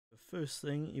first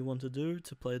thing you want to do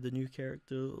to play the new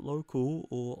character local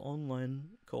or online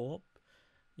co-op,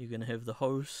 you're going to have the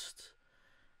host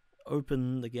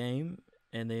open the game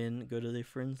and then go to their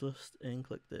friends list and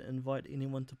click the invite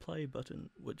anyone to play button,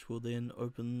 which will then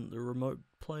open the remote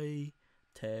play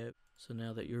tab. So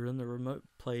now that you're in the remote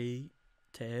play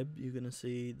tab, you're going to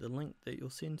see the link that you'll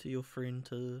send to your friend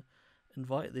to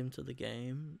invite them to the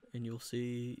game, and you'll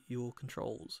see your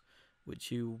controls, which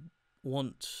you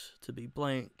want to be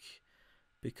blank,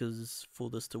 because for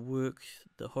this to work,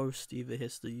 the host either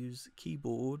has to use a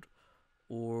keyboard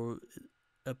or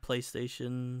a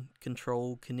PlayStation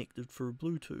control connected through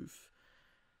Bluetooth,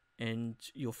 and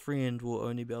your friend will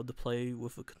only be able to play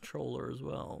with a controller as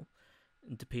well.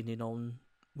 And depending on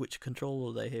which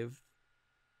controller they have,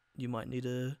 you might need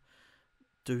to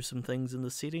do some things in the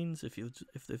settings.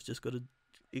 If they've just got a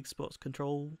Xbox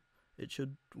control, it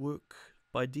should work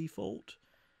by default.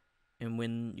 And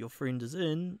when your friend is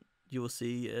in, you will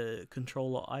see a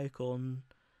controller icon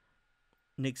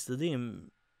next to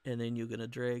them, and then you're going to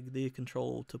drag their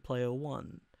control to player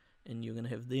 1, and you're going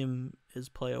to have them as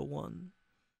player 1.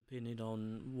 Depending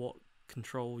on what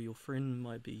control your friend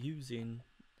might be using,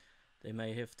 they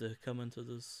may have to come into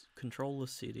this controller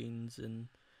settings and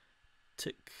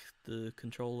tick the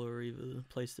controller, either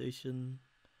PlayStation,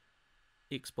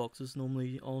 Xbox is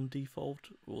normally on default,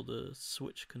 or the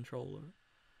Switch controller.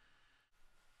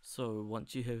 So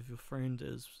once you have your friend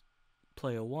as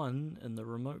player 1 in the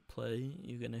remote play,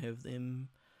 you're going to have them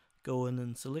go in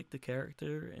and select the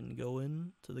character and go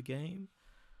in to the game.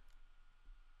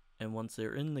 And once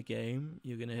they're in the game,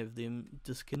 you're going to have them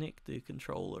disconnect their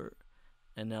controller.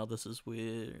 And now this is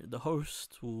where the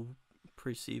host will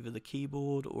press either the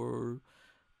keyboard or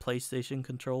PlayStation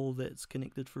control that's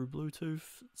connected through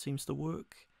Bluetooth seems to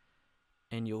work.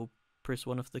 And you'll press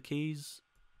one of the keys,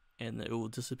 and it will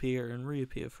disappear and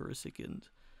reappear for a second.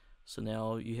 So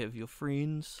now you have your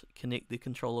friends connect the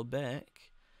controller back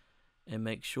and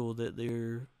make sure that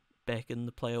they're back in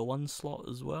the player 1 slot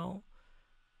as well,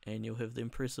 and you'll have them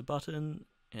press a button,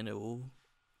 and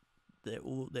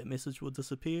that message will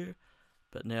disappear.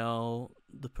 But now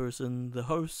the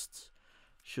host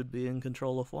should be in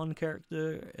control of one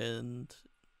character and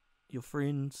your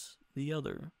friends the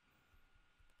other.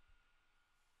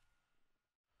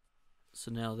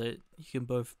 So now that you can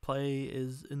both play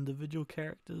as individual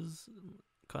characters,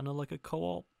 kind of like a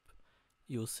co-op,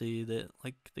 you'll see that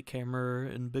like the camera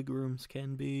in big rooms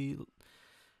can be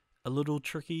a little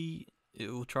tricky. It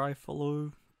will try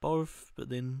follow both, but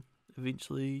then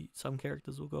eventually some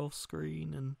characters will go off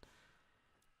screen, and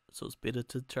so it's better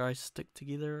to try stick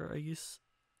together, I guess.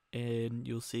 And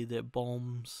you'll see that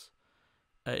bombs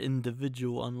are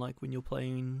individual, unlike when you're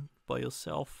playing by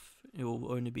yourself. It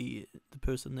will only be the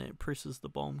person that presses the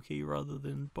bomb key rather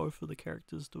than both of the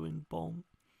characters doing bomb.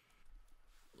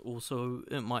 Also,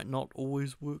 it might not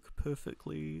always work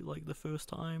perfectly like the first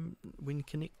time when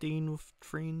connecting with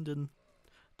friend and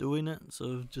doing it,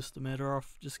 so just a matter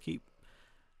of just keep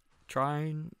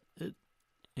trying it.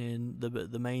 And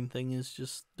the main thing is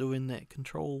just doing that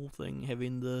control thing,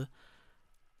 having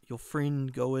your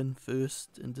friend go in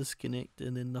first and disconnect,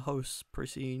 and then the host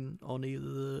pressing on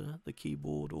either the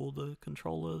keyboard or the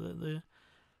controller that they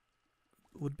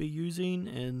would be using.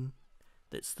 And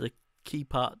that's the key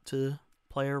part to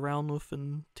play around with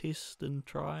and test and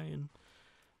try, and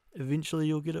eventually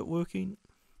you'll get it working.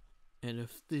 And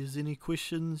if there's any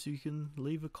questions, you can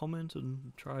leave a comment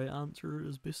and try answer it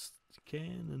as best you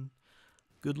can, and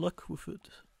good luck with it.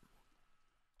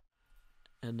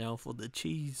 And now for the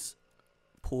cheese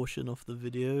portion of the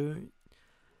video.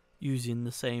 Using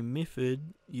the same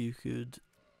method, you could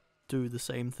do the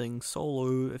same thing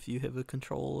solo. If you have a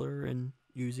controller and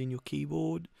using your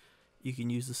keyboard, you can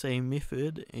use the same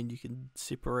method and you can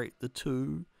separate the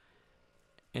two.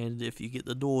 And if you get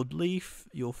the Gnawed Leaf,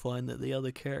 you'll find that the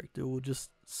other character will just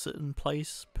sit in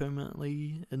place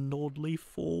permanently in Gnawed Leaf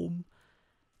form,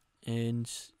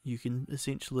 and you can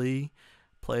essentially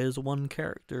play as one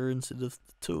character instead of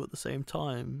the two at the same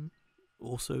time,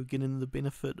 also getting the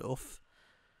benefit of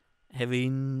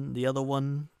having the other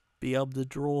one be able to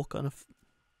draw kind of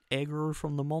aggro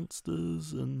from the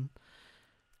monsters and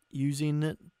using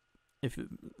it.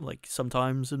 Like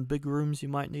sometimes in big rooms you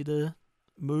might need to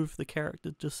move the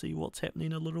character to see what's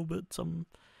happening a little bit,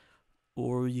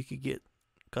 or you could get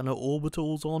kind of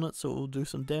orbitals on it so it'll do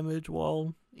some damage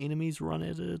while enemies run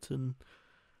at it. And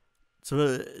so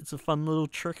it's a fun little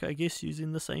trick, I guess,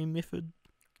 using the same method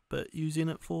but using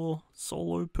it for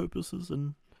solo purposes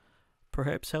and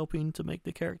perhaps helping to make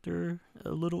the character a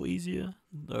little easier.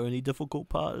 The only difficult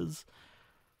part is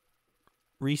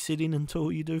resetting until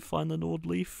you do find the Gnawed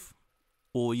Leaf,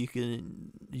 Or you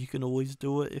can always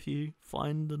do it if you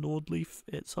find the Gnawed Leaf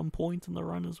at some point in the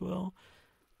run as well.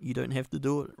 You don't have to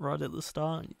do it right at the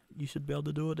start. You should be able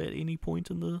to do it at any point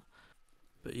in the...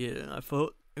 But yeah, I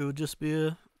thought it would just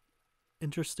be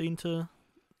interesting to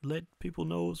let people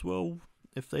know as well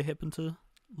if they happen to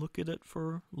look at it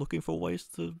for looking for ways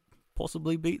to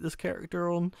possibly beat this character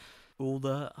on all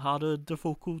the harder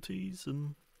difficulties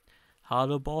and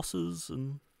harder bosses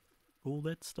and all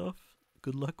that stuff.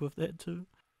 Good luck with that too.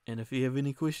 And if you have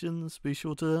any questions, be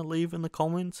sure to leave in the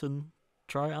comments and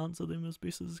try answer them as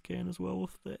best as can as well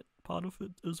with that part of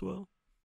it as well.